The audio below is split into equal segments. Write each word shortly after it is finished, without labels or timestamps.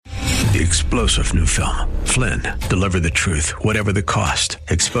The explosive new film, Flynn, deliver the truth, whatever the cost,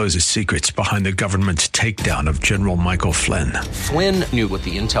 exposes secrets behind the government's takedown of General Michael Flynn. Flynn knew what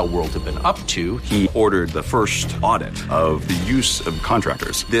the intel world had been up to. He ordered the first audit of the use of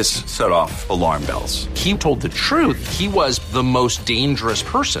contractors. This set off alarm bells. He told the truth. He was the most dangerous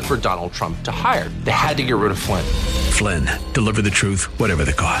person for Donald Trump to hire. They had to get rid of Flynn. Flynn, deliver the truth, whatever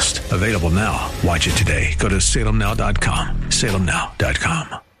the cost. Available now. Watch it today. Go to salemnow.com.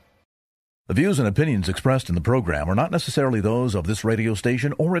 salemnow.com. The views and opinions expressed in the program are not necessarily those of this radio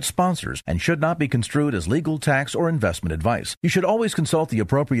station or its sponsors and should not be construed as legal, tax, or investment advice. You should always consult the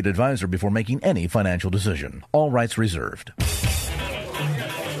appropriate advisor before making any financial decision. All rights reserved.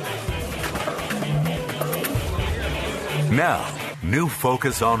 Now, new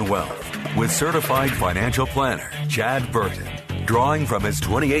focus on wealth with certified financial planner Chad Burton. Drawing from his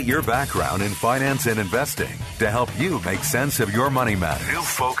 28-year background in finance and investing to help you make sense of your money matters. New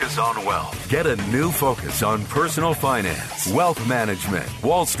focus on wealth. Get a new focus on personal finance, wealth management,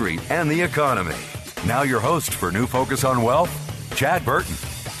 Wall Street, and the economy. Now your host for New Focus on Wealth, Chad Burton.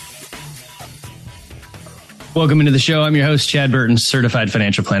 Welcome into the show. I'm your host, Chad Burton, certified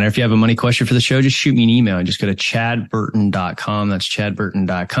financial planner. If you have a money question for the show, just shoot me an email and just go to chadburton.com. That's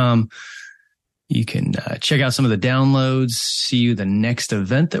chadburton.com. You can check out some of the downloads, see the next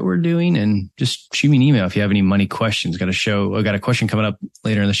event that we're doing, and just shoot me an email if you have any money questions. Got a question coming up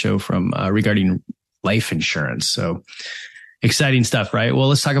later in the show from regarding life insurance. So exciting stuff, right? Well,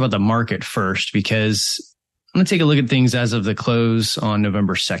 let's talk about the market first, because I'm going to take a look at things as of the close on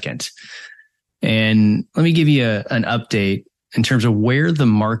November 2nd. And let me give you an update in terms of where the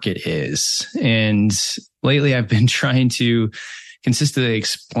market is. And lately I've been trying to consistently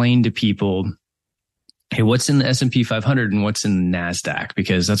explain to people, hey, what's in the S&P 500 and what's in the NASDAQ?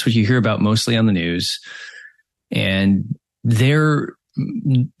 Because that's what you hear about mostly on the news. And they're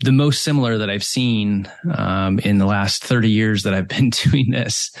the most similar that I've seen in the last 30 years that I've been doing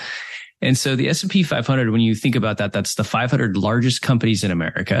this. And so the S&P 500, when you think about that, that's the 500 largest companies in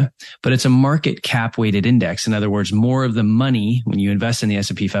America, but it's a market cap weighted index. In other words, more of the money when you invest in the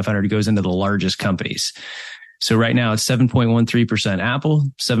S&P 500 goes into the largest companies. So right now it's 7.13% Apple,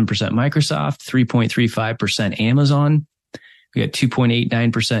 7% Microsoft, 3.35% Amazon. We got 2.89%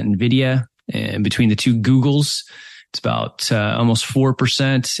 NVIDIA, and between the two Googles, it's about almost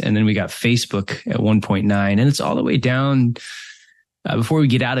 4%. And then we got Facebook at 1.9%. And it's all the way down before we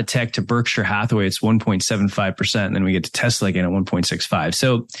get out of tech to Berkshire Hathaway, it's 1.75%. And then we get to Tesla again at 1.65%.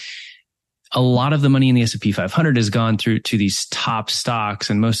 So a lot of the money in the S&P 500 has gone through to these top stocks.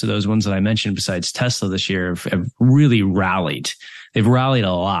 And most of those ones that I mentioned besides Tesla this year have really rallied. They've rallied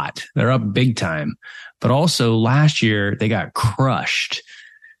a lot. They're up big time. But also last year, they got crushed.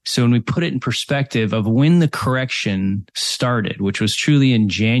 So when we put it in perspective of when the correction started, which was truly in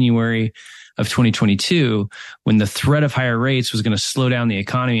January of 2022, when the threat of higher rates was going to slow down the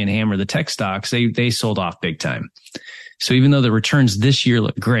economy and hammer the tech stocks, they sold off big time. So even though the returns this year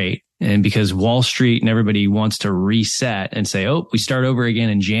look great, and because Wall Street and everybody wants to reset and say, oh, we start over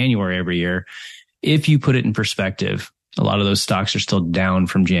again in January every year, if you put it in perspective, a lot of those stocks are still down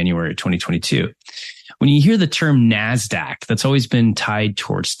from January 2022. When you hear the term NASDAQ, that's always been tied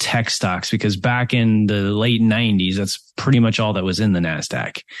towards tech stocks, because back in the late 90s, that's pretty much all that was in the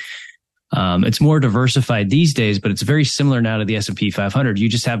NASDAQ. It's more diversified these days, but it's very similar now to the S&P 500. You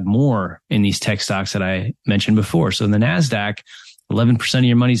just have more in these tech stocks that I mentioned before. So in the NASDAQ, 11% of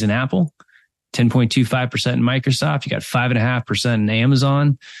your money's in Apple, 10.25% in Microsoft. You got 5.5% in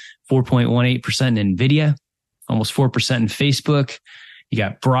Amazon, 4.18% in NVIDIA, almost 4% in Facebook. You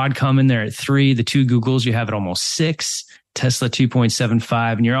got Broadcom in there at 3%. The two Googles, you have at almost 6%. Tesla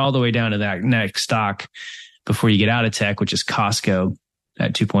 2.75%. And you're all the way down to that next stock before you get out of tech, which is Costco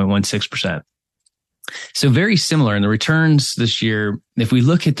at 2.16%. So very similar in the returns this year. If we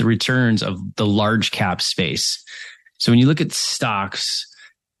look at the returns of the large cap space, so when you look at stocks,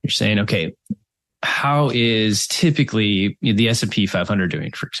 you're saying, okay, how is typically the S&P 500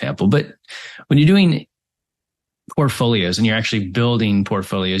 doing, for example? But when you're doing portfolios and you're actually building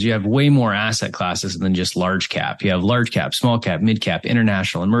portfolios, you have way more asset classes than just large cap. You have large cap, small cap, mid cap,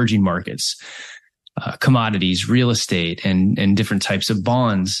 international, emerging markets, commodities, real estate, and different types of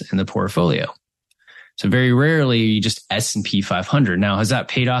bonds in the portfolio. So very rarely just S&P 500. Now, has that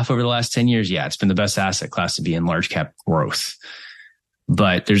paid off over the last 10 years? Yeah, it's been the best asset class to be in, large cap growth.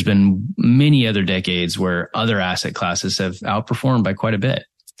 But there's been many other decades where other asset classes have outperformed by quite a bit.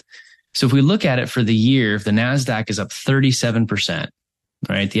 So if we look at it for the year, if the NASDAQ is up 37%,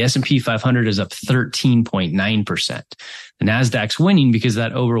 right? The S&P 500 is up 13.9%. The NASDAQ's winning because of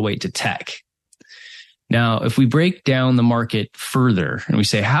that overweight to tech. Now, if we break down the market further and we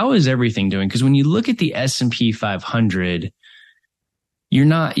say, how is everything doing? Because when you look at the S&P 500, you're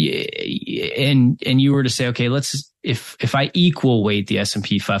not, and you were to say, okay, if I equal weight the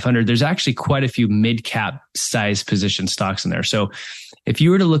S&P 500, there's actually quite a few mid-cap size position stocks in there. So if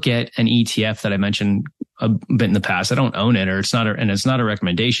you were to look at an ETF that I mentioned a bit in the past, I don't own it, or it's not a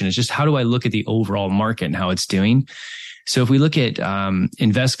recommendation. It's just, how do I look at the overall market and how it's doing? So if we look at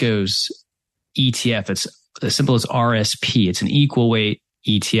Invesco's ETF, it's as simple as RSP. It's an equal weight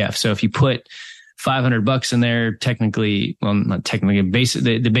ETF. So if you put $500 in there, technically, well, not technically,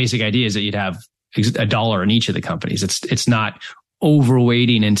 the basic idea is that you'd have $1 in each of the companies. It's not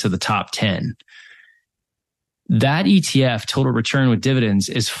overweighting into the top 10. That ETF, total return with dividends,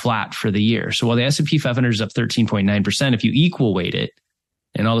 is flat for the year. So while the S&P 500 is up 13.9%, if you equal weight it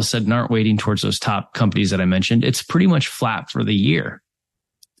and all of a sudden aren't weighting towards those top companies that I mentioned, it's pretty much flat for the year.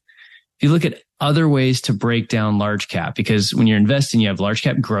 If you look at other ways to break down large cap, because when you're investing, you have large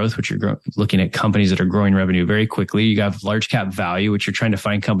cap growth, which you're looking at companies that are growing revenue very quickly. You have large cap value, which you're trying to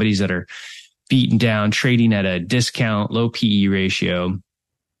find companies that are beaten down, trading at a discount, low PE ratio,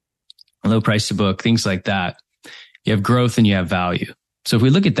 low price to book, things like that. You have growth and you have value. So if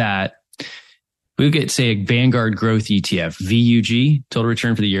we look at that, we look at, say, a Vanguard Growth ETF, VUG, total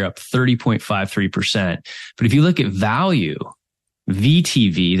return for the year up 30.53%. But if you look at value,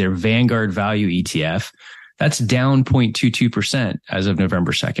 VTV, their Vanguard Value ETF, that's down 0.22% as of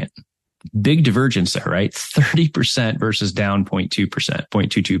November 2nd. Big divergence there, right? 30% versus down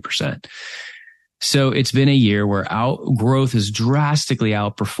 0.22%. So it's been a year where growth has drastically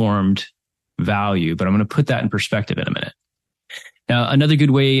outperformed value, but I'm going to put that in perspective in a minute. Now, another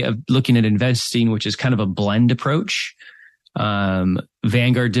good way of looking at investing, which is kind of a blend approach,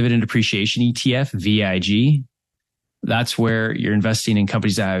 Vanguard Dividend Appreciation ETF, VIG. That's where you're investing in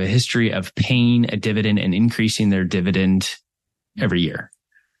companies that have a history of paying a dividend and increasing their dividend every year.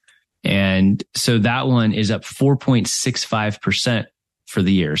 And so that one is up 4.65% for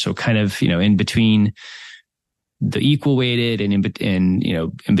the year. So kind of, in between the equal weighted and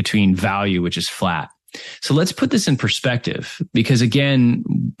in between value, which is flat. So let's put this in perspective, because again,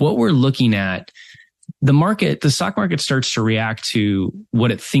 what we're looking at, the stock market starts to react to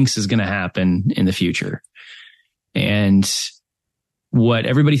what it thinks is going to happen in the future. And what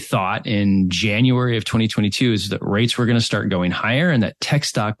everybody thought in January of 2022 is that rates were going to start going higher and that tech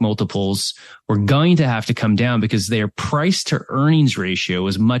stock multiples were going to have to come down because their price to earnings ratio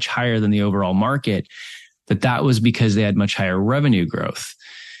was much higher than the overall market. But that was because they had much higher revenue growth.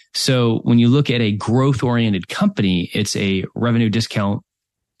 So when you look at a growth oriented company, it's a revenue discount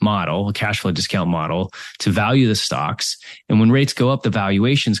model, a cash flow discount model to value the stocks. And when rates go up, the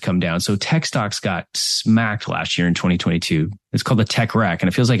valuations come down. So tech stocks got smacked last year in 2022. It's called the tech wreck. And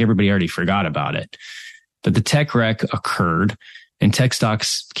it feels like everybody already forgot about it. But the tech wreck occurred and tech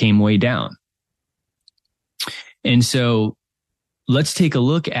stocks came way down. And so let's take a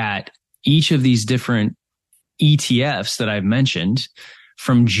look at each of these different ETFs that I've mentioned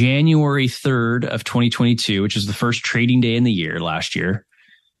from January 3rd of 2022, which is the first trading day in the year last year.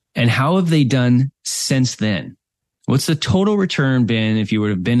 And how have they done since then? What's the total return been if you would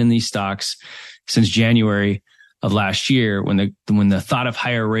have been in these stocks since January of last year when the thought of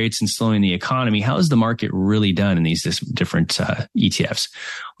higher rates and slowing the economy? How has the market really done in these different ETFs?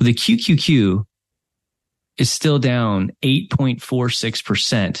 Well, the QQQ is still down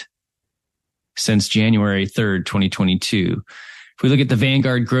 8.46% since January 3rd, 2022. If we look at the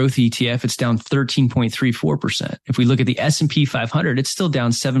Vanguard Growth ETF, it's down 13.34%. If we look at the S&P 500, it's still down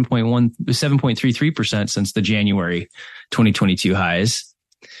 7.33% since the January 2022 highs.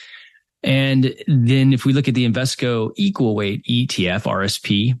 And then if we look at the Invesco Equal Weight ETF,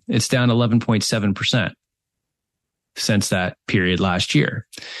 RSP, it's down 11.7% since that period last year.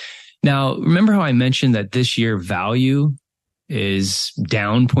 Now, remember how I mentioned that this year value is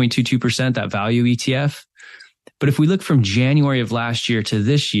down 0.22%, that value ETF? But if we look from January of last year to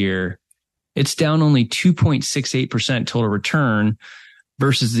this year, it's down only 2.68% total return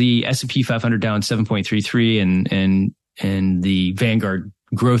versus the S&P 500 down 7.33 and the Vanguard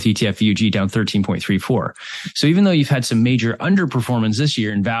Growth ETF VUG down 13.34. So even though you've had some major underperformance this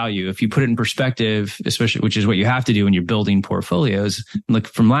year in value, if you put it in perspective, especially, which is what you have to do when you're building portfolios, look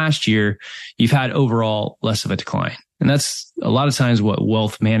from last year, you've had overall less of a decline. And that's a lot of times what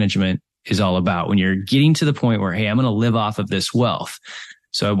wealth management is all about. When you're getting to the point where, hey, I'm going to live off of this wealth.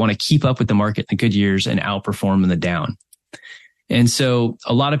 So I want to keep up with the market in the good years and outperform in the down. And so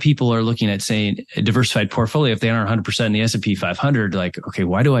a lot of people are looking at saying a diversified portfolio, if they aren't 100% in the S&P 500, like, okay,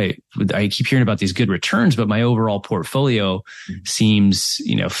 why do I keep hearing about these good returns, but my overall portfolio seems,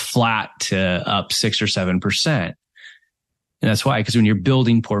 flat to up 6 or 7%. And that's why, because when you're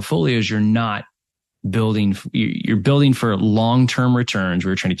building portfolios, you're building for long-term returns.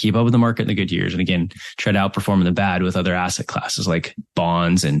 We're trying to keep up with the market in the good years. And again, try to outperform in the bad with other asset classes like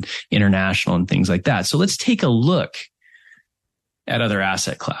bonds and international and things like that. So let's take a look at other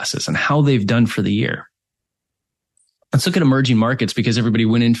asset classes and how they've done for the year. Let's look at emerging markets, because everybody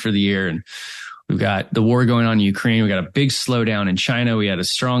went in for the year and we've got the war going on in Ukraine. We got a big slowdown in China. We had a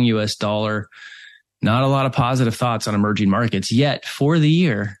strong US dollar, not a lot of positive thoughts on emerging markets yet for the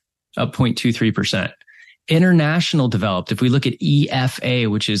year, up 0.23%. International developed, if we look at EFA,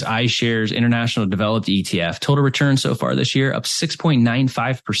 which is iShares International Developed ETF, total return so far this year up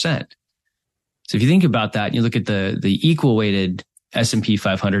 6.95%. So if you think about that, you look at the equal weighted S&P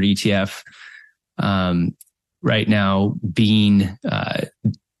 500 ETF, right now being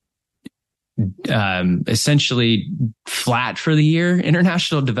essentially flat for the year.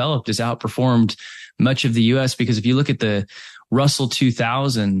 International developed has outperformed much of the US, because if you look at the Russell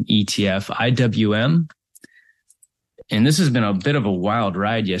 2000 ETF, IWM, and this has been a bit of a wild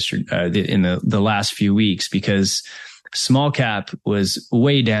ride yesterday in the last few weeks, because small cap was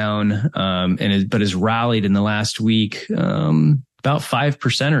way down, but has rallied in the last week, about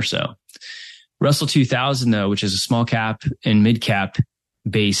 5% or so. Russell 2000, though, which is a small cap and mid cap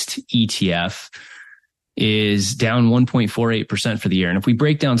based ETF, is down 1.48% for the year. And if we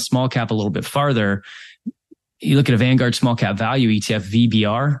break down small cap a little bit farther, you look at a Vanguard small cap value ETF,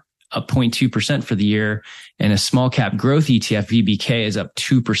 VBR, up 0.2% for the year, and a small cap growth ETF, VBK, is up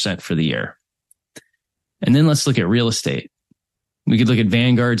 2% for the year. And then let's look at real estate. We could look at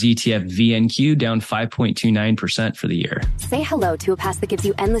Vanguard's ETF VNQ, down 5.29% for the year. Say hello to a pass that gives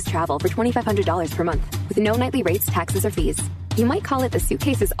you endless travel for $2,500 per month with no nightly rates, taxes, or fees. You might call it the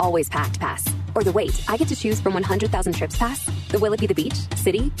suitcase is always packed pass, or the wait, I get to choose from 100,000 trips pass, the will it be the beach,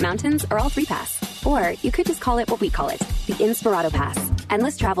 city, mountains, or all three pass. Or you could just call it what we call it, the Inspirato Pass.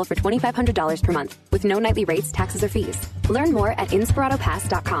 Endless travel for $2,500 per month with no nightly rates, taxes, or fees. Learn more at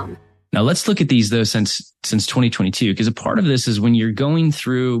inspiratopass.com. Now let's look at these though since 2022, because a part of this is when you're going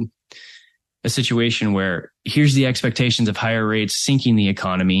through a situation where here's the expectations of higher rates sinking the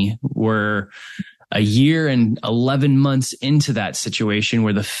economy. We're a year and 11 months into that situation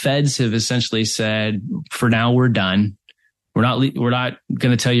where the feds have essentially said, for now, we're done. We're not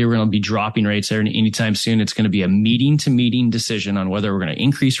going to tell you we're going to be dropping rates there anytime soon. It's going to be a meeting to meeting decision on whether we're going to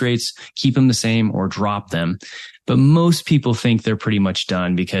increase rates, keep them the same, or drop them. But most people think they're pretty much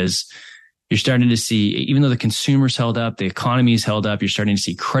done, because you're starting to see, even though the consumer's held up, the economy's held up, you're starting to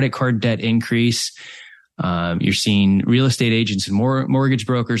see credit card debt increase. You're seeing real estate agents and mortgage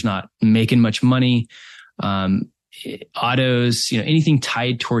brokers not making much money. Autos, anything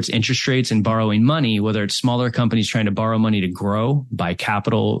tied towards interest rates and borrowing money, whether it's smaller companies trying to borrow money to grow, buy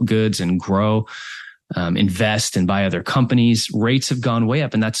capital goods and grow, invest and buy other companies, rates have gone way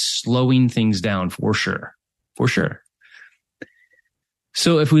up, and that's slowing things down for sure. For sure.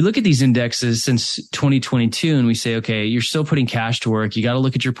 So if we look at these indexes since 2022 and we say, okay, you're still putting cash to work, you got to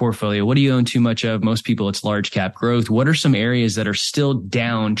look at your portfolio. What do you own too much of? Most people, it's large cap growth. What are some areas that are still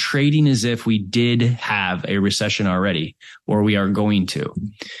down, trading as if we did have a recession already, or we are going to?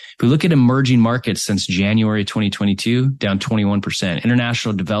 If we look at emerging markets since January 2022, down 21%.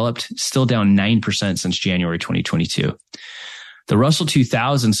 International developed, still down 9% since January 2022. The Russell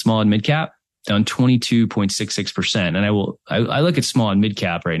 2000 small and mid cap, down 22.66%. And I look at small and mid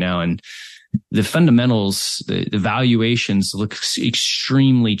cap right now, and the fundamentals, the valuations look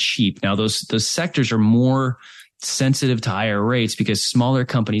extremely cheap. Now those sectors are more sensitive to higher rates because smaller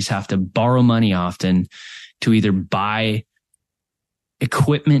companies have to borrow money often to either buy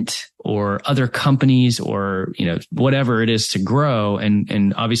equipment or other companies or, whatever it is to grow.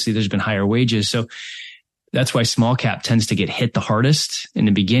 And obviously there's been higher wages. So that's why small cap tends to get hit the hardest in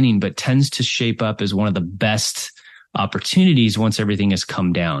the beginning, but tends to shape up as one of the best opportunities once everything has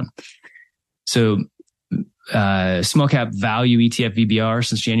come down. So, small cap value ETF VBR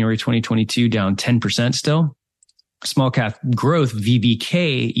since January 2022, down 10% still. Small cap growth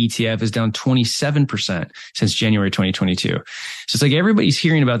VBK ETF is down 27% since January 2022. So it's like everybody's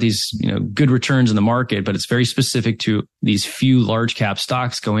hearing about these, good returns in the market, but it's very specific to these few large cap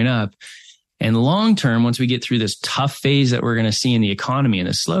stocks going up. And long term, once we get through this tough phase that we're going to see in the economy and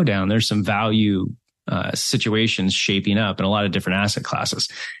the slowdown, there's some value situations shaping up in a lot of different asset classes.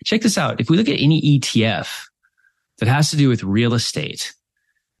 Check this out. If we look at any ETF that has to do with real estate,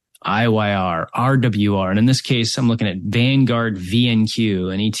 IYR, RWR. And in this case, I'm looking at Vanguard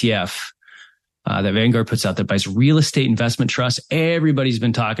VNQ, an ETF that Vanguard puts out that buys real estate investment trusts. Everybody's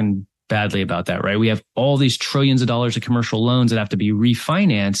been talking badly about that, right? We have all these trillions of dollars of commercial loans that have to be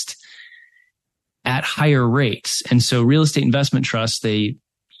refinanced at higher rates. And so real estate investment trusts, they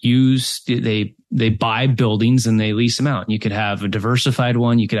buy buildings and they lease them out. And you could have a diversified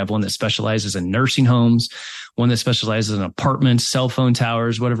one. You could have one that specializes in nursing homes, one that specializes in apartments, cell phone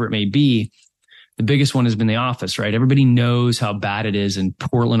towers, whatever it may be. The biggest one has been the office, right? Everybody knows how bad it is in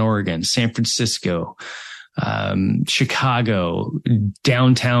Portland, Oregon, San Francisco, Chicago,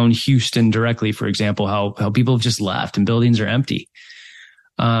 downtown Houston directly, for example, how people have just left and buildings are empty.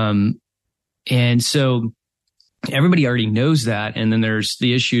 And so everybody already knows that. And then there's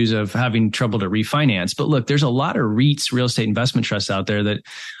the issues of having trouble to refinance. But look, there's a lot of REITs, real estate investment trusts out there that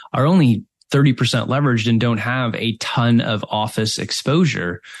are only 30% leveraged and don't have a ton of office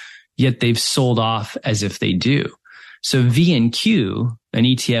exposure, yet they've sold off as if they do. So VNQ, an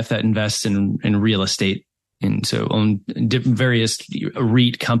ETF that invests in real estate, and so own different various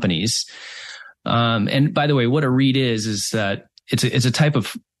REIT companies. And by the way, what a REIT is that it's a type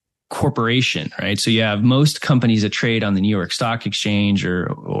of corporation, right? So you have most companies that trade on the New York Stock Exchange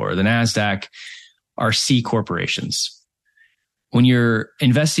or the NASDAQ are C corporations. When you're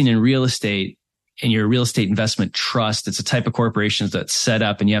investing in real estate and you're a real estate investment trust, it's a type of corporations that's set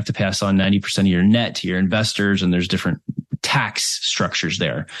up and you have to pass on 90% of your net to your investors, and there's different tax structures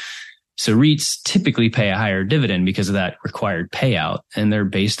there. So REITs typically pay a higher dividend because of that required payout, and they're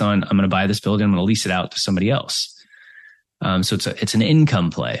based on, I'm going to buy this building, I'm going to lease it out to somebody else. So it's an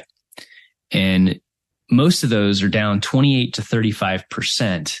income play. And most of those are down 28 to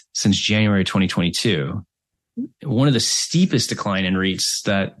 35% since January 2022. One of the steepest decline in REITs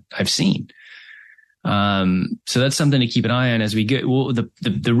that I've seen. So that's something to keep an eye on as we get. Well,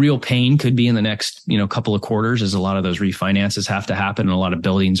 the real pain could be in the next, couple of quarters, as a lot of those refinances have to happen and a lot of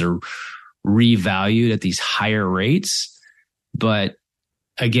buildings are revalued at these higher rates. But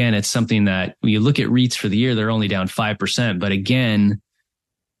again, it's something that when you look at REITs for the year, they're only down 5%. But again,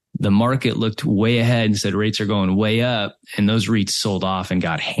 the market looked way ahead and said rates are going way up, and those REITs sold off and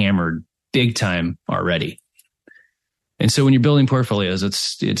got hammered big time already. And so when you're building portfolios,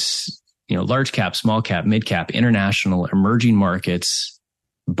 it's large cap, small cap, mid cap, international, emerging markets,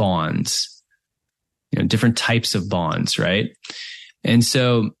 bonds, different types of bonds, right? And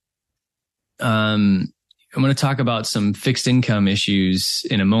so I'm going to talk about some fixed income issues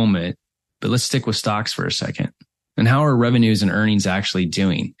in a moment, but let's stick with stocks for a second. And how are revenues and earnings actually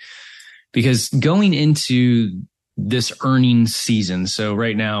doing? Because going into this earnings season, so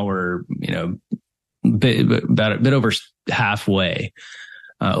right now we're, a bit over halfway,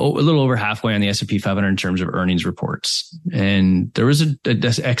 a little over halfway on the S&P 500 in terms of earnings reports. And there was an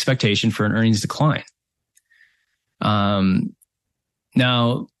expectation for an earnings decline.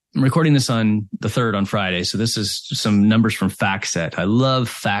 Now, I'm recording this on the 3rd on Friday. So this is some numbers from FactSet. I love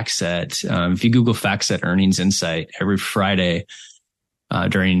FactSet. If you Google FactSet Earnings Insight every Friday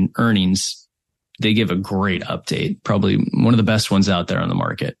during earnings, they give a great update, probably one of the best ones out there on the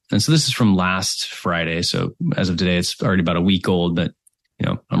market. And so this is from last Friday. So as of today, it's already about a week old, but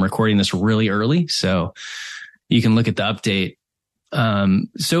I'm recording this really early, so you can look at the update.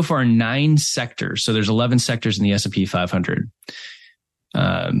 So far, 9 sectors. So there's 11 sectors in the S&P 500.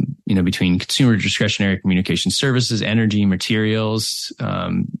 Between consumer discretionary communication services, energy, materials,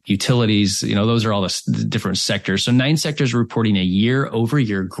 utilities, those are all the different sectors. So 9 sectors reporting a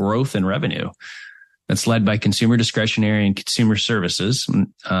year-over-year growth in revenue. That's led by consumer discretionary and consumer services.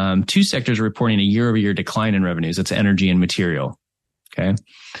 2 sectors reporting a year-over-year decline in revenues. That's energy and material. Okay.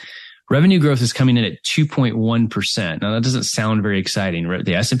 Revenue growth is coming in at 2.1%. Now that doesn't sound very exciting.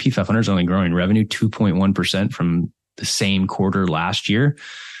 The S&P 500 is only growing revenue 2.1% from the same quarter last year.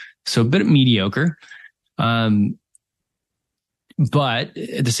 So a bit mediocre. But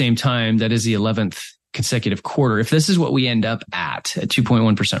at the same time, that is the 11th consecutive quarter. If this is what we end up at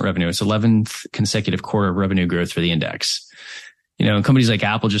 2.1% revenue, it's 11th consecutive quarter of revenue growth for the index. Companies like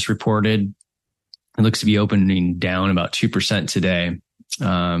Apple just reported, it looks to be opening down about 2% today.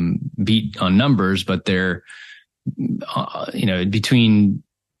 Beat on numbers, but they're, between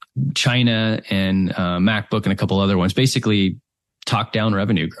China and MacBook and a couple other ones, basically talk down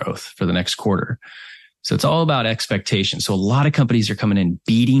revenue growth for the next quarter. So it's all about expectations. So a lot of companies are coming in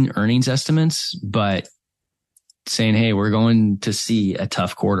beating earnings estimates, but saying, hey, we're going to see a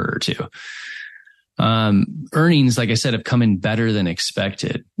tough quarter or two. Earnings, like I said, have come in better than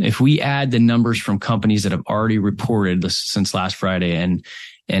expected. If we add the numbers from companies that have already reported since last Friday and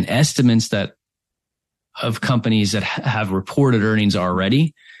estimates that of companies that have reported earnings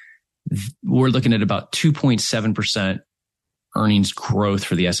already, we're looking at about 2.7% earnings growth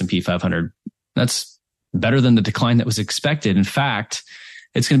for the S&P 500. That's better than the decline that was expected. In fact,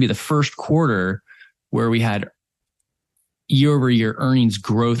 it's going to be the first quarter where we had year-over-year earnings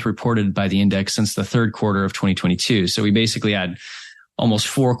growth reported by the index since the third quarter of 2022. So we basically had almost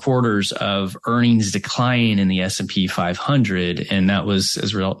 4 quarters of earnings decline in the S&P 500. And that was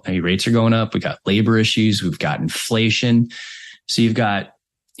as real. Rates are going up. We got labor issues. We've got inflation. So you've got,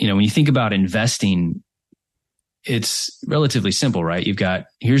 when you think about investing, it's relatively simple, right? You've got,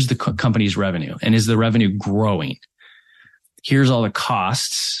 here's the company's revenue. And is the revenue growing? Here's all the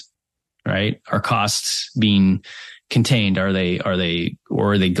costs, right? Are costs being contained? Are they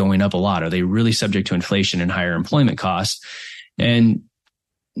going up a lot? Are they really subject to inflation and higher employment costs? And,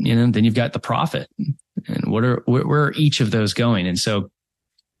 then you've got the profit, and where are each of those going? And so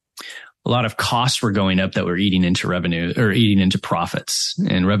a lot of costs were going up that were eating into revenue or eating into profits,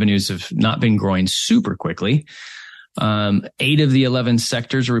 and revenues have not been growing super quickly. 8 of the 11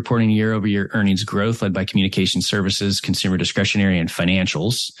 sectors are reporting year-over-year earnings growth, led by communication services, consumer discretionary, and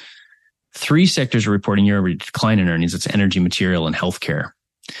financials. 3 sectors are reporting year-over-year decline in earnings. It's energy, material, and healthcare.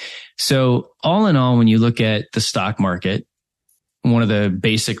 So all in all, when you look at the stock market, one of the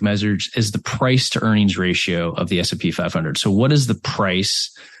basic measures is the price to earnings ratio of the S&P 500. So what is the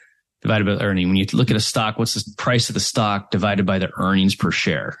price divided by the earning? When you look at a stock, what's the price of the stock divided by the earnings per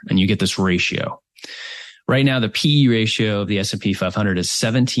share? And you get this ratio. Right now, the PE ratio of the S&P 500 is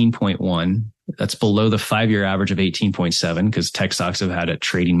 17.1. That's below the 5-year average of 18.7 because tech stocks have had it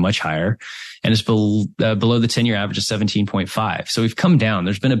trading much higher. And it's below the 10-year average of 17.5. So we've come down.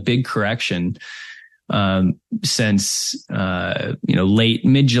 There's been a big correction since late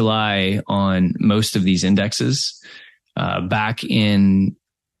mid-July on most of these indexes. Back in,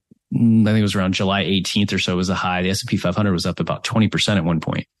 I think it was around July 18th or so was the high. The S&P 500 was up about 20% at one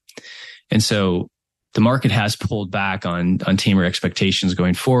point. And so the market has pulled back on tamer expectations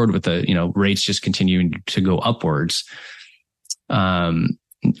going forward with the, rates just continuing to go upwards. When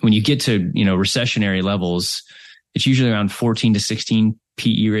you get to, recessionary levels, it's usually around 14 to 16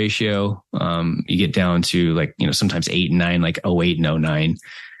 PE ratio. You get down to sometimes 8 and 9, like 08 and 09.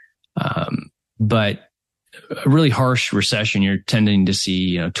 But a really harsh recession, you're tending to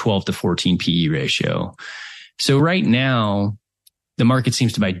see, 12 to 14 PE ratio. So right now, the market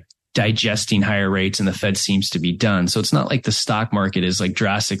seems to be digesting higher rates and the Fed seems to be done. So it's not like the stock market is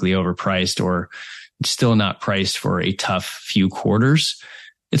drastically overpriced or still not priced for a tough few quarters.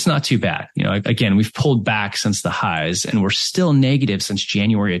 It's not too bad. Again, we've pulled back since the highs and we're still negative since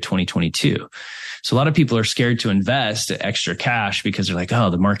January of 2022. So a lot of people are scared to invest extra cash because they're like, oh,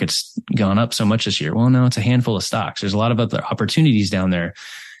 the market's gone up so much this year. Well, no, it's a handful of stocks. There's a lot of other opportunities down there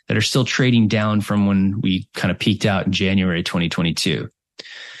that are still trading down from when we kind of peaked out in January 2022.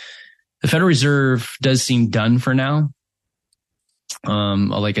 The Federal Reserve does seem done for now.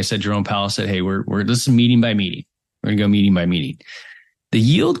 Like I said, Jerome Powell said, hey, this is meeting by meeting. We're going to go meeting by meeting. The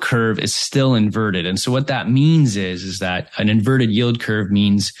yield curve is still inverted. And so what that means is that an inverted yield curve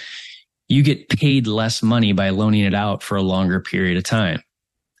means you get paid less money by loaning it out for a longer period of time.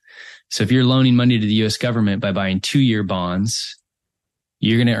 So if you're loaning money to the U.S. government by buying 2-year bonds,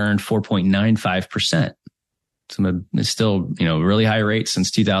 you're going to earn 4.95%. It's still, really high rates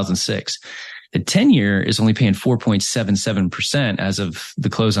since 2006. The 10-year is only paying 4.77% as of the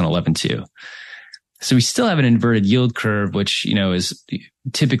close on 11/2. So we still have an inverted yield curve, which, is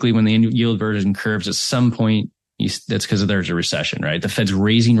typically when the yield inversion curves at some point, that's because there's a recession, right? The Fed's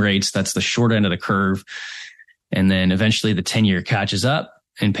raising rates. That's the short end of the curve. And then eventually the 10-year catches up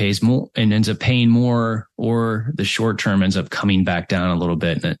and pays more and ends up paying more, or the short term ends up coming back down a little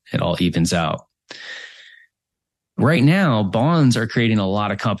bit and it all evens out. Right now, bonds are creating a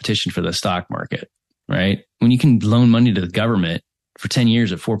lot of competition for the stock market, right? When you can loan money to the government for 10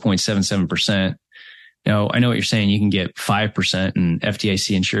 years at 4.77%, now, I know what you're saying. You can get 5% in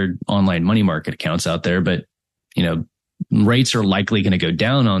FDIC insured online money market accounts out there, but, rates are likely going to go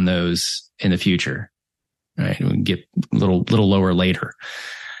down on those in the future, right? We can get a little lower later.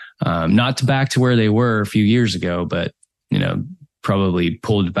 Not back to where they were a few years ago, but, probably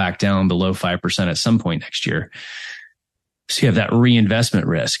pulled back down below 5% at some point next year. So you have that reinvestment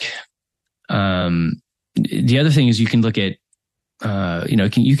risk. The other thing is you can look at,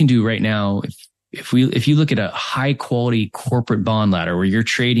 you can do right now, if you look at a high quality corporate bond ladder where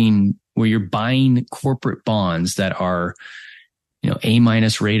you're buying corporate bonds that are,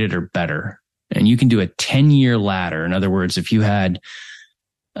 A- rated or better, and you can do a 10-year ladder. In other words, if you had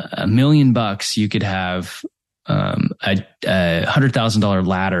 $1 million, you could have a $100,000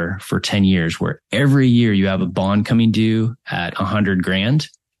 ladder for 10 years where every year you have a bond coming due at $100,000.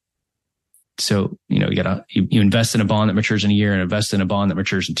 So, you invest in a bond that matures in a year and invest in a bond that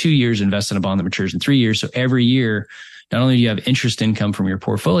matures in 2 years, invest in a bond that matures in 3 years. So every year, not only do you have interest income from your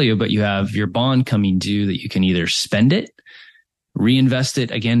portfolio, but you have your bond coming due that you can either spend it, reinvest it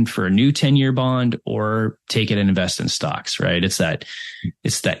again for a new 10-year bond, or take it and invest in stocks, right? It's that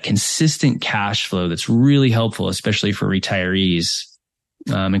consistent cash flow that's really helpful, especially for retirees.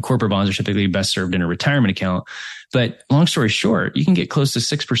 And corporate bonds are typically best served in a retirement account. But long story short, you can get close to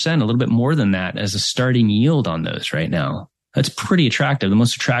 6%, a little bit more than that as a starting yield on those right now. That's pretty attractive. The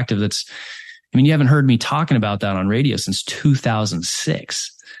most attractive you haven't heard me talking about that on radio since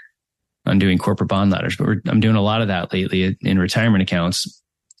 2006. I'm doing corporate bond ladders, but I'm doing a lot of that lately in retirement accounts,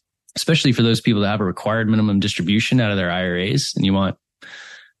 especially for those people that have a required minimum distribution out of their IRAs. And you want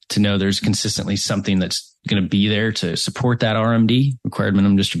to know there's consistently something that's going to be there to support that RMD, required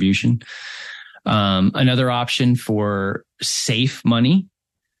minimum distribution. Another option for safe money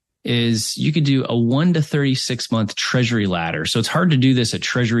is you could do a 1 to 36 month treasury ladder. So it's hard to do this at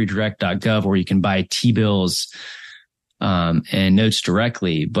treasurydirect.gov, where you can buy T-bills and notes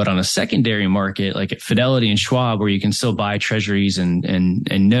directly. But on a secondary market, like at Fidelity and Schwab, where you can still buy treasuries and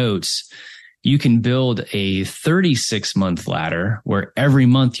notes, you can build a 36 month ladder where every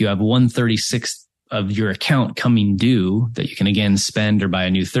month you have 1/36 of your account coming due that you can again spend or buy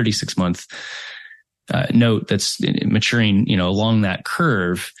a new 36 month note that's maturing, along that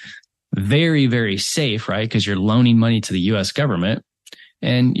curve. Very, very safe, right? Because you're loaning money to the U.S. government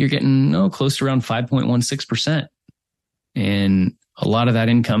and you're getting close to around 5.16%. And a lot of that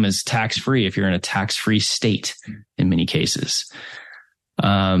income is tax-free if you're in a tax-free state in many cases.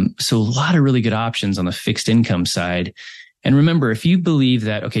 So a lot of really good options on the fixed income side. And remember, if you believe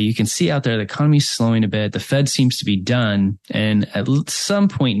that, okay, you can see out there the economy's slowing a bit, the Fed seems to be done, and at some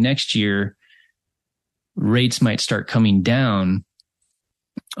point next year, rates might start coming down.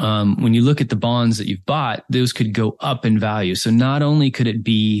 When you look at the bonds that you've bought, those could go up in value. So not only could it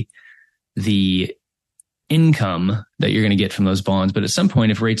be the income that you're going to get from those bonds, but at some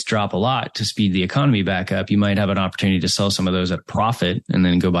point, if rates drop a lot to speed the economy back up, you might have an opportunity to sell some of those at a profit and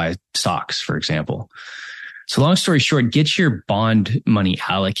then go buy stocks, for example. So long story short, get your bond money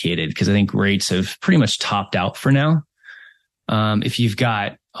allocated, because I think rates have pretty much topped out for now. If you've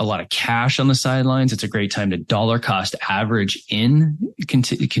got a lot of cash on the sidelines, it's a great time to dollar cost average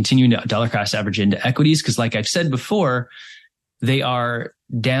continuing to dollar cost average into equities. Because like I've said before, they are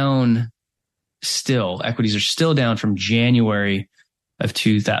down still. Equities are still down from January of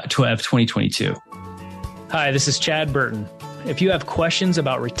 2022. Hi, this is Chad Burton. If you have questions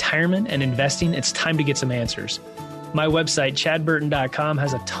about retirement and investing, it's time to get some answers. My website, chadburton.com,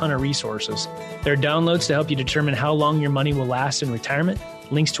 has a ton of resources. There are downloads to help you determine how long your money will last in retirement,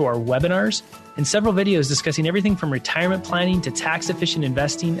 links to our webinars, and several videos discussing everything from retirement planning to tax-efficient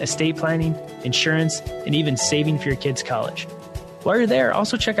investing, estate planning, insurance, and even saving for your kids' college. While you're there,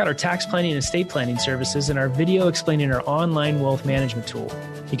 also check out our tax planning and estate planning services and our video explaining our online wealth management tool.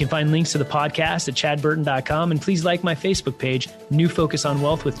 You can find links to the podcast at chadburton.com, and please like my Facebook page, New Focus on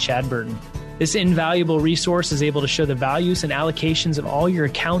Wealth with Chad Burton. This invaluable resource is able to show the values and allocations of all your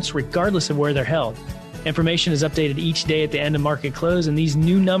accounts regardless of where they're held. Information is updated each day at the end of market close, and these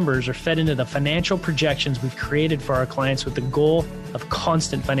new numbers are fed into the financial projections we've created for our clients with the goal of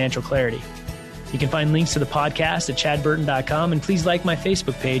constant financial clarity. You can find links to the podcast at chadburton.com, and please like my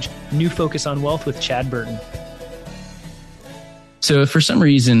Facebook page, New Focus on Wealth with Chad Burton. So if for some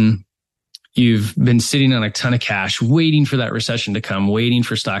reason you've been sitting on a ton of cash, waiting for that recession to come, waiting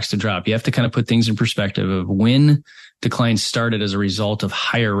for stocks to drop, you have to kind of put things in perspective of when declines started as a result of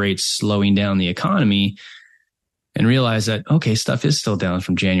higher rates slowing down the economy, and realize that, okay, stuff is still down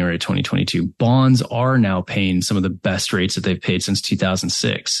from January 2022. Bonds are now paying some of the best rates that they've paid since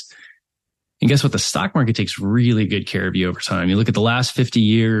 2006. And guess what? The stock market takes really good care of you over time. You look at the last 50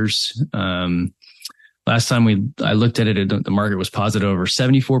 years. Last time I looked at it, the market was positive over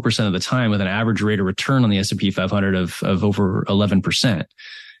 74% of the time, with an average rate of return on the S&P 500 of over 11%.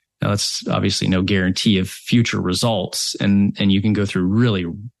 Now, that's obviously no guarantee of future results. And you can go through really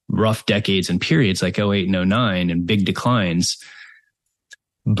rough decades and periods like 08 and 09 and big declines.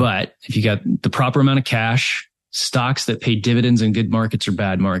 But if you got the proper amount of cash, stocks that pay dividends in good markets or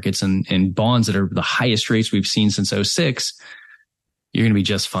bad markets, and bonds that are the highest rates we've seen since 2006, you're going to be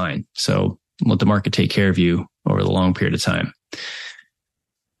just fine. So let the market take care of you over the long period of time.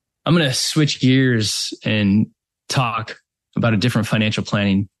 I'm going to switch gears and talk about a different financial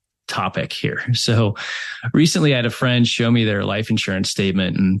planning topic here. So recently I had a friend show me their life insurance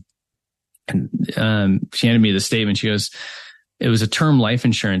statement, and she handed me the statement. She goes, it was a term life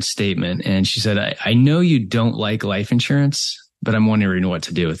insurance statement. And she said, I know you don't like life insurance, but I'm wondering what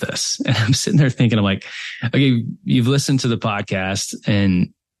to do with this. And I'm sitting there thinking, I'm like, okay, you've listened to the podcast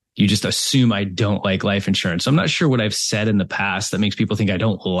and you just assume I don't like life insurance. I'm not sure what I've said in the past that makes people think I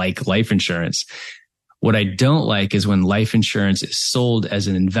don't like life insurance. What I don't like is when life insurance is sold as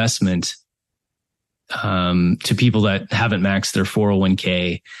an investment to people that haven't maxed their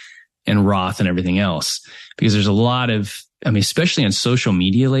 401k and Roth and everything else. Because there's a lot of, especially on social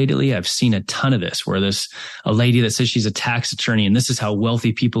media lately, I've seen a ton of this where there's a lady that says she's a tax attorney and this is how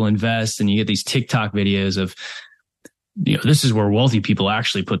wealthy people invest. And you get these TikTok videos of, this is where wealthy people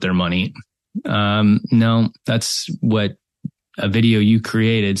actually put their money. No, that's what a video you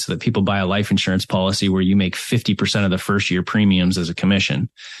created so that people buy a life insurance policy where you make 50% of the first year premiums as a commission.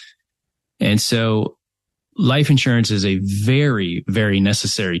 And so life insurance is a very, very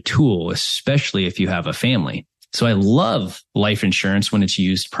necessary tool, especially if you have a family. So I love life insurance when it's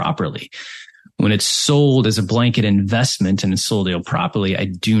used properly. When it's sold as a blanket investment and it's sold properly, I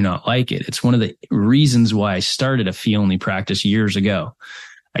do not like it. It's one of the reasons why I started a fee-only practice years ago.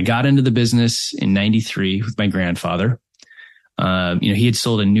 I got into the business in 93 with my grandfather. He had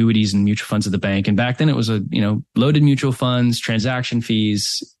sold annuities and mutual funds at the bank. And back then it was loaded mutual funds, transaction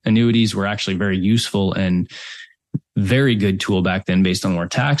fees. Annuities were actually very useful and very good tool back then based on where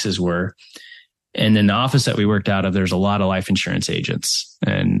taxes were. And in the office that we worked out of, there's a lot of life insurance agents.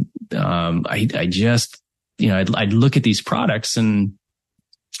 And I'd look at these products and,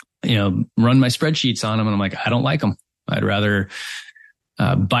 run my spreadsheets on them. And I'm like, I don't like them. I'd rather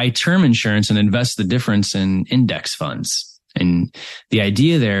buy term insurance and invest the difference in index funds. And the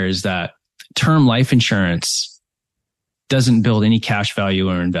idea there is that term life insurance doesn't build any cash value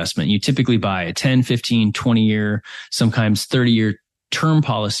or investment. You typically buy a 10, 15, 20 year, sometimes 30 year term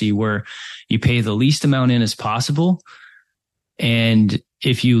policy where you pay the least amount in as possible. And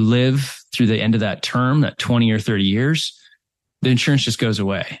if you live through the end of that term, that 20 or 30 years, the insurance just goes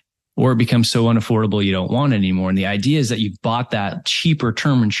away or it becomes so unaffordable you don't want it anymore. And the idea is that you've bought that cheaper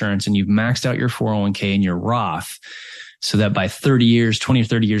term insurance and you've maxed out your 401k and your Roth so that by 30 years, 20 or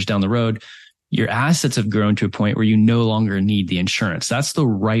 30 years down the road, your assets have grown to a point where you no longer need the insurance. That's the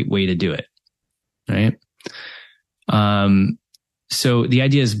right way to do it, right? So the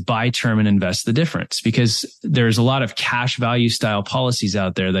idea is buy term and invest the difference because there's a lot of cash value style policies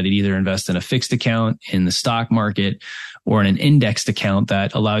out there that either invest in a fixed account in the stock market or in an indexed account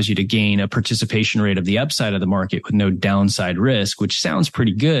that allows you to gain a participation rate of the upside of the market with no downside risk, which sounds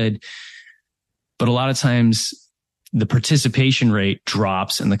pretty good. But a lot of times the participation rate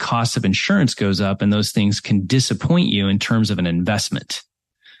drops and the cost of insurance goes up, and those things can disappoint you in terms of an investment.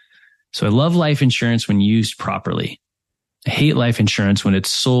 So I love life insurance when used properly. I hate life insurance when it's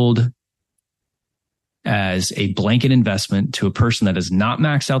sold as a blanket investment to a person that has not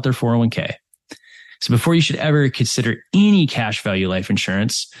maxed out their 401k. So before you should ever consider any cash value life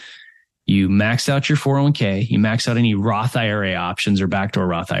insurance, you max out your 401k, you max out any Roth IRA options or backdoor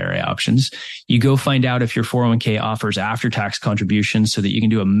Roth IRA options. You go find out if your 401k offers after-tax contributions so that you can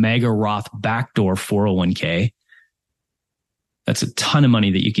do a mega Roth backdoor 401k. That's a ton of money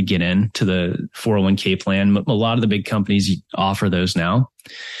that you could get in to the 401k plan. A lot of the big companies offer those now.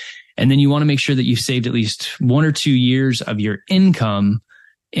 And then you want to make sure that you've saved at least 1 or 2 years of your income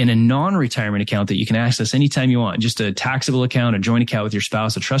in a non-retirement account that you can access anytime you want, just a taxable account, a joint account with your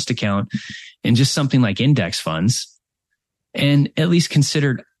spouse, a trust account, and just something like index funds. And at least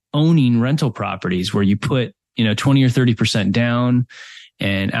consider owning rental properties where you put, 20 or 30% down.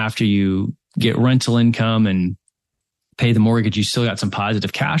 And after you get rental income and pay the mortgage, you still got some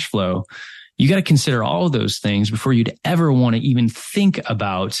positive cash flow. You got to consider all of those things before you'd ever want to even think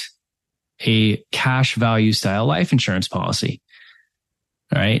about a cash value style life insurance policy.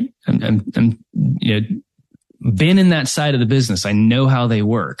 All right. I'm been in that side of the business. I know how they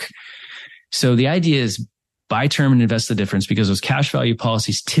work. So the idea is buy term and invest the difference because those cash value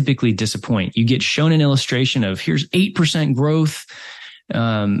policies typically disappoint. You get shown an illustration of here's 8% growth.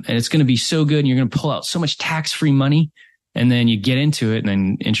 And it's going to be so good. And you're going to pull out so much tax-free money. And then you get into it and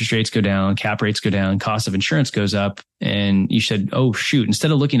then interest rates go down, cap rates go down, cost of insurance goes up. And you said, oh, shoot,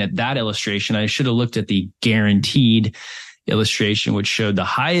 instead of looking at that illustration, I should have looked at the guaranteed illustration, which showed the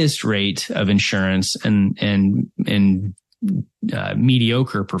highest rate of insurance and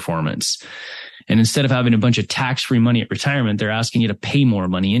mediocre performance. And instead of having a bunch of tax-free money at retirement, they're asking you to pay more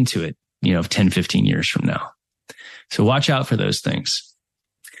money into it, 10, 15 years from now. So watch out for those things.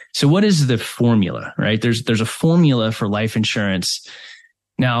 So what is the formula, right? There's a formula for life insurance.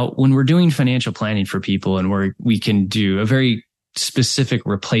 Now, when we're doing financial planning for people and we can do a very specific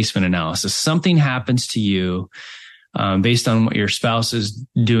replacement analysis, something happens to you based on what your spouse is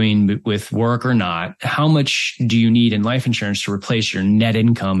doing with work or not, how much do you need in life insurance to replace your net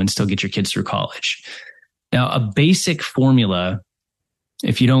income and still get your kids through college? Now, a basic formula,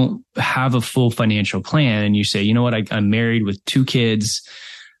 if you don't have a full financial plan and you say, you know what, I'm married with 2 kids,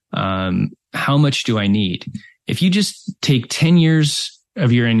 how much do I need? If you just take 10 years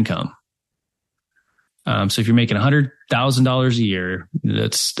of your income, so if you're making $100,000 a year,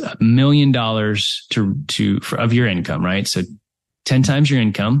 that's $1 million of your income, right? So 10 times your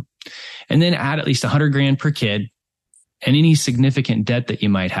income, and then add at least $100,000 per kid and any significant debt that you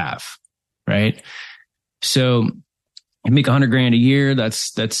might have, right? So you make $100,000 a year,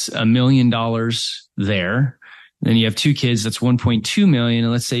 that's $1 million there. Then you have 2 kids, that's $1.2 million.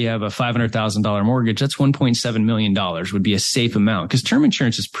 And let's say you have a $500,000 mortgage, that's $1.7 million would be a safe amount, because term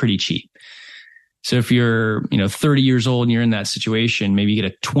insurance is pretty cheap. So if you're, 30 years old and you're in that situation, maybe you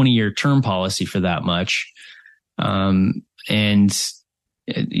get a 20-year term policy for that much. And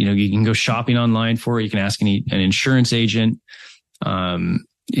you can go shopping online for it. You can ask an insurance agent.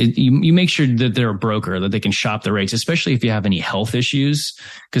 You make sure that they're a broker, that they can shop the rates, especially if you have any health issues,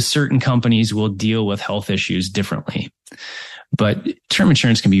 because certain companies will deal with health issues differently. But term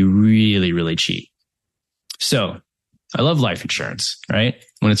insurance can be really, really cheap. So I love life insurance, right?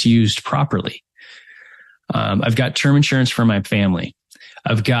 When it's used properly. I've got term insurance for my family.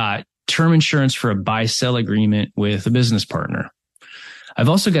 I've got term insurance for a buy-sell agreement with a business partner. I've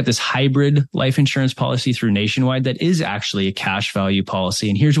also got this hybrid life insurance policy through Nationwide that is actually a cash value policy.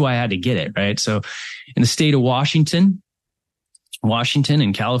 And here's why I had to get it, right? So in the state of Washington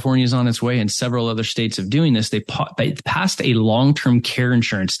and California is on its way, and several other states of doing this, they passed a long-term care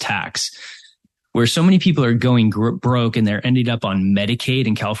insurance tax where so many people are going broke and they're ending up on Medicaid.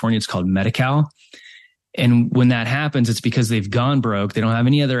 In California, it's called Medi-Cal. And when that happens, it's because they've gone broke. They don't have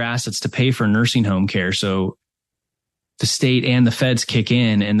any other assets to pay for nursing home care. So the state and the feds kick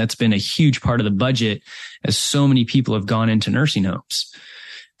in, and that's been a huge part of the budget as so many people have gone into nursing homes.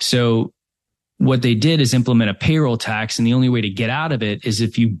 So what they did is implement a payroll tax, and the only way to get out of it is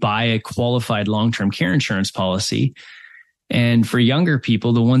if you buy a qualified long-term care insurance policy. And for younger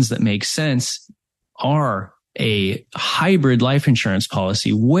people, the ones that make sense are a hybrid life insurance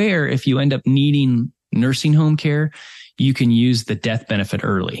policy where if you end up needing nursing home care, you can use the death benefit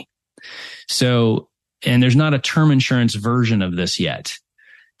early. So, and there's not a term insurance version of this yet.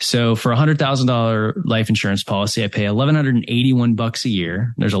 So for a $100,000 life insurance policy, I pay $1,181 a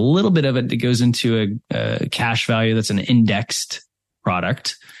year. There's a little bit of it that goes into a cash value that's an indexed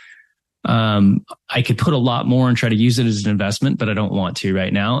product. I could put a lot more and try to use it as an investment, but I don't want to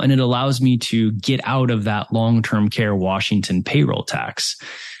right now. And it allows me to get out of that long-term care Washington payroll tax,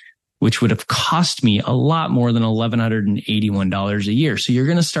 which would have cost me a lot more than $1,181 a year. So you're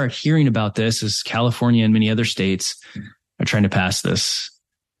going to start hearing about this as California and many other states are trying to pass this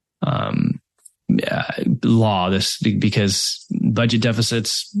law, because budget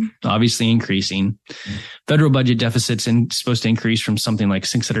deficits obviously increasing. Federal budget deficits supposed to increase from something like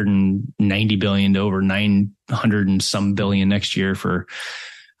 $690 billion to over $900 and some billion next year for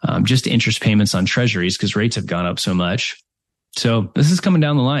just interest payments on treasuries, because rates have gone up so much. So this is coming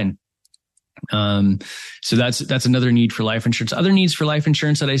down the line. So that's another need for life insurance. Other needs for life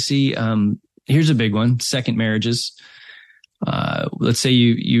insurance that I see, here's a big one: second marriages. Let's say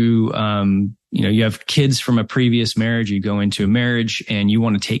you have kids from a previous marriage, you go into a marriage and you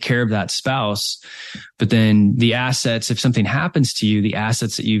want to take care of that spouse, but then the assets, if something happens to you, the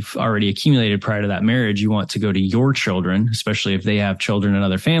assets that you've already accumulated prior to that marriage, you want to go to your children, especially if they have children in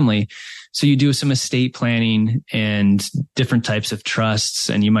another family. So you do some estate planning and different types of trusts,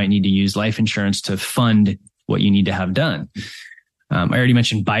 and you might need to use life insurance to fund what you need to have done. I already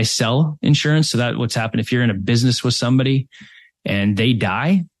mentioned buy-sell insurance. So that what's happened if you're in a business with somebody and they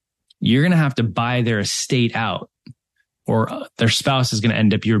die, you're going to have to buy their estate out, or their spouse is going to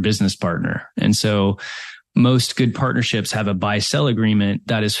end up your business partner. And so most good partnerships have a buy-sell agreement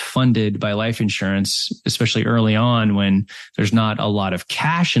that is funded by life insurance, especially early on when there's not a lot of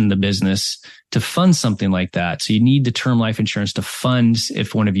cash in the business to fund something like that. So you need the term life insurance to fund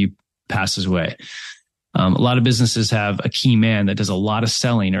if one of you passes away. A lot of businesses have a key man that does a lot of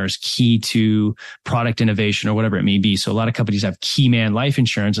selling or is key to product innovation or whatever it may be. So a lot of companies have key man life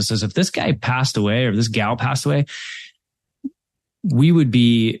insurance that says if this guy passed away or this gal passed away,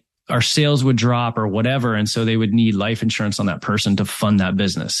 our sales would drop or whatever. And so they would need life insurance on that person to fund that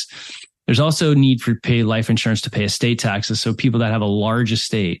business. There's also a need for pay life insurance to pay estate taxes. So people that have a large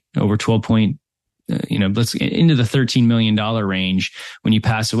estate over let's get into the $13 million range. When you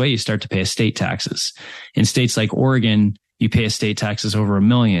pass away, you start to pay estate taxes. In states like Oregon, you pay estate taxes over $1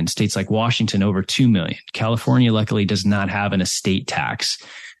 million. States like Washington over $2 million. California, luckily, does not have an estate tax.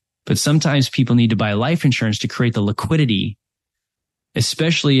 But sometimes people need to buy life insurance to create the liquidity,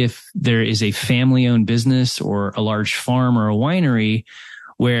 especially if there is a family-owned business or a large farm or a winery,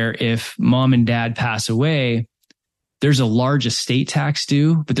 where if mom and dad pass away, there's a large estate tax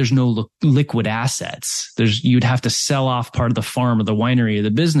due, but there's no liquid assets. You'd have to sell off part of the farm or the winery or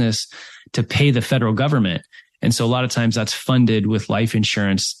the business to pay the federal government. And so a lot of times that's funded with life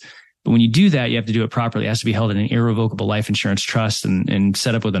insurance. But when you do that, you have to do it properly. It has to be held in an irrevocable life insurance trust and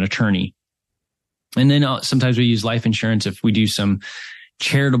set up with an attorney. And then sometimes we use life insurance if we do some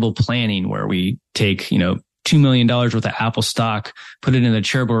charitable planning where we take, $2 million worth of Apple stock, put it in a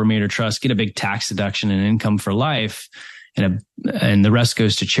charitable remainder trust, get a big tax deduction and income for life, and the rest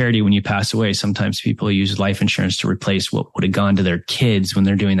goes to charity when you pass away. Sometimes people use life insurance to replace what would have gone to their kids when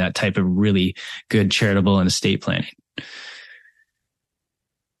they're doing that type of really good charitable and estate planning.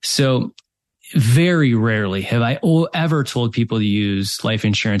 So very rarely have I ever told people to use life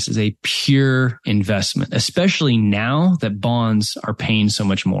insurance as a pure investment, especially now that bonds are paying so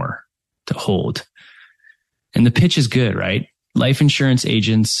much more to hold. And the pitch is good, right? Life insurance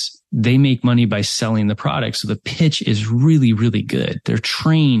agents, they make money by selling the product. So the pitch is really, really good. They're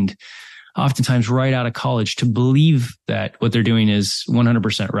trained oftentimes right out of college to believe that what they're doing is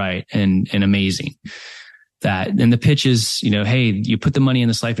 100% right and amazing. And the pitch is, hey, you put the money in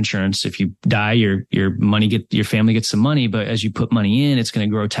this life insurance. If you die, your family gets some money, but as you put money in, it's going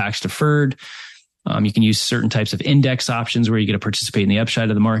to grow tax deferred. You can use certain types of index options where you get to participate in the upside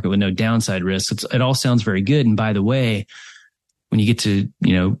of the market with no downside risk. It all sounds very good. And by the way, when you get to,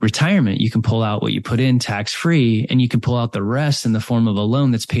 retirement, you can pull out what you put in tax free, and you can pull out the rest in the form of a loan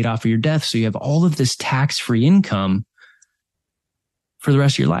that's paid off for your death. So you have all of this tax free income for the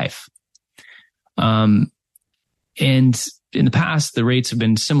rest of your life. And in the past, the rates have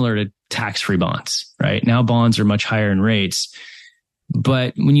been similar to tax free bonds, right? Now bonds are much higher in rates.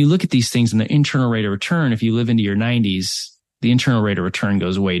 But when you look at these things and the internal rate of return, if you live into your 90s, the internal rate of return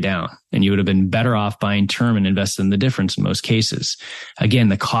goes way down, and you would have been better off buying term and investing in the difference in most cases. Again,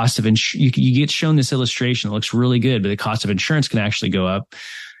 the cost of you get shown this illustration. It looks really good, but the cost of insurance can actually go up.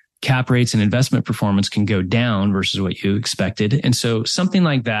 Cap rates and investment performance can go down versus what you expected. And so something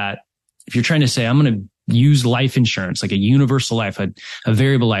like that, if you're trying to say, I'm going to use life insurance, like a universal life, a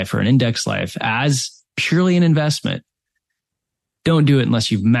variable life or an index life as purely an investment, don't do it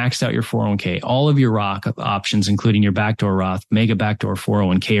unless you've maxed out your 401k, all of your Roth options, including your backdoor Roth, mega backdoor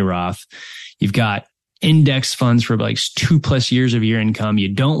 401k Roth. You've got index funds for like 2+ years of your income. You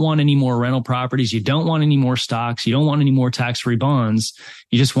don't want any more rental properties. You don't want any more stocks. You don't want any more tax-free bonds.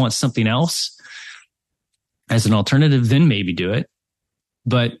 You just want something else as an alternative, then maybe do it.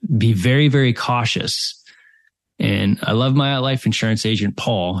 But be very, very cautious. And I love my life insurance agent,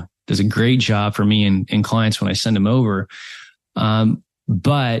 Paul, does a great job for me and clients when I send them over.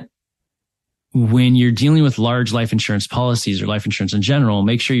 But when you're dealing with large life insurance policies or life insurance in general,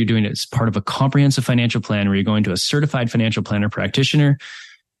 make sure you're doing it as part of a comprehensive financial plan where you're going to a certified financial planner practitioner,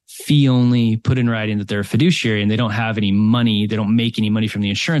 fee only, put in writing that they're a fiduciary and they don't have any money. They don't make any money from the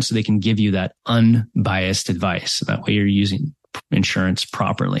insurance, so they can give you that unbiased advice. So that way you're using insurance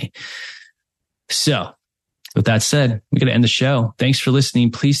properly. So with that said, we're going to end the show. Thanks for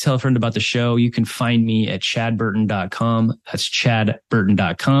listening. Please tell a friend about the show. You can find me at chadburton.com. That's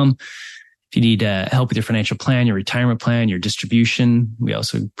chadburton.com. If you need help with your financial plan, your retirement plan, your distribution, we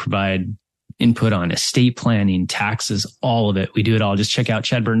also provide input on estate planning, taxes, all of it. We do it all. Just check out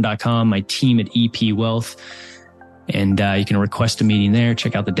chadburton.com, my team at EP Wealth. And you can request a meeting there.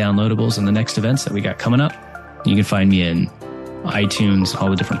 Check out the downloadables and the next events that we got coming up. You can find me in iTunes, all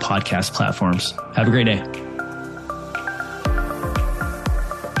the different podcast platforms. Have a great day.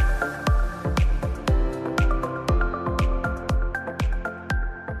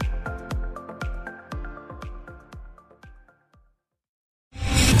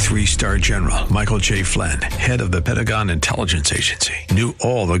 Three-star General Michael J. Flynn, head of the Pentagon Intelligence Agency, knew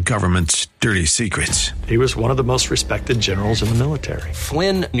all the government's dirty secrets. He was one of the most respected generals in the military.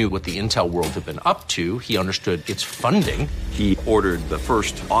 Flynn knew what the intel world had been up to. He understood its funding. He ordered the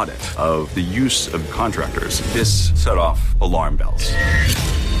first audit of the use of contractors. This set off alarm bells.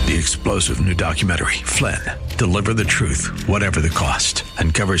 The explosive new documentary, Flynn, Deliver the Truth, Whatever the Cost,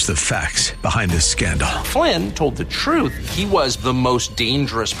 uncovers the facts behind this scandal. Flynn told the truth. He was the most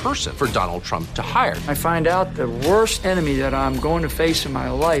dangerous person for Donald Trump to hire. I find out the worst enemy that I'm going to face in my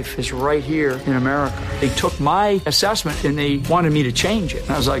life is right here in America. They took my assessment and they wanted me to change it.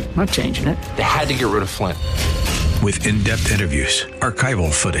 And I was like, I'm not changing it. They had to get rid of Flynn. With in-depth interviews,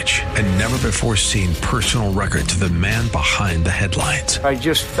 archival footage, and never-before-seen personal records of the man behind the headlines. I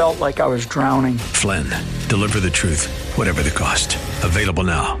just felt like I was drowning. Flynn, deliver the truth, whatever the cost. Available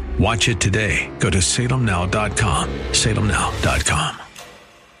now. Watch it today. Go to salemnow.com. salemnow.com.